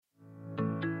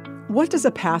What does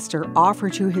a pastor offer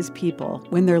to his people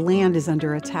when their land is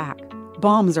under attack?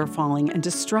 Bombs are falling and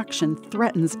destruction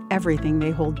threatens everything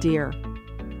they hold dear.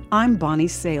 I'm Bonnie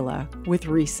Sala with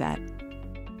Reset.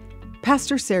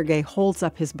 Pastor Sergey holds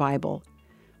up his Bible.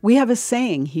 We have a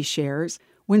saying, he shares,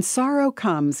 when sorrow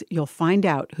comes, you'll find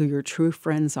out who your true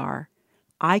friends are.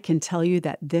 I can tell you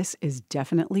that this is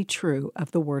definitely true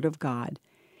of the Word of God.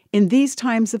 In these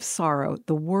times of sorrow,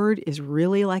 the Word is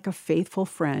really like a faithful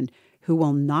friend who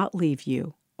will not leave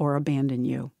you or abandon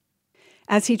you.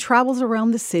 As he travels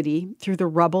around the city, through the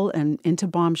rubble and into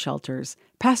bomb shelters,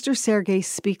 Pastor Sergey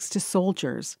speaks to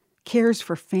soldiers, cares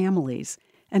for families,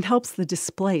 and helps the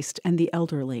displaced and the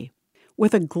elderly.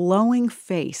 With a glowing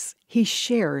face, he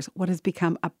shares what has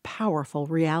become a powerful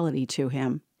reality to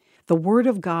him. The Word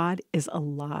of God is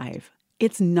alive.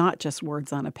 It's not just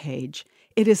words on a page.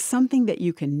 It is something that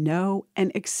you can know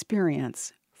and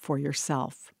experience for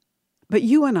yourself. But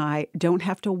you and I don't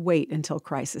have to wait until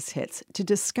crisis hits to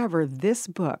discover this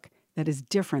book that is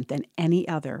different than any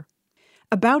other.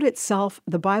 About itself,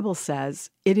 the Bible says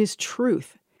it is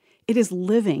truth. It is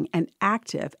living and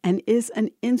active and is an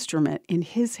instrument in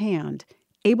His hand,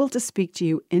 able to speak to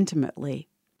you intimately.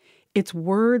 Its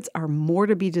words are more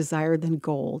to be desired than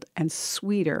gold and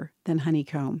sweeter than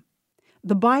honeycomb.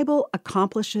 The Bible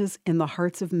accomplishes in the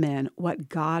hearts of men what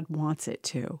God wants it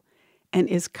to, and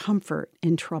is comfort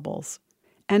in troubles.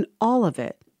 And all of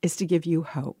it is to give you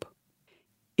hope.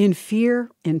 In fear,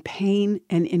 in pain,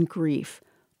 and in grief,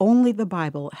 only the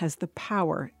Bible has the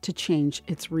power to change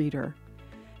its reader.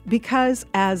 Because,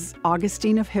 as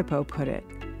Augustine of Hippo put it,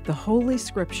 the Holy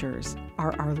Scriptures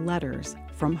are our letters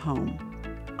from home.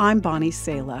 I'm Bonnie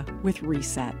Sala with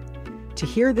Reset. To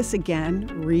hear this again,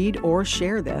 read or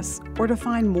share this, or to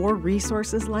find more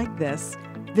resources like this,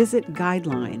 visit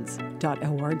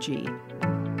guidelines.org.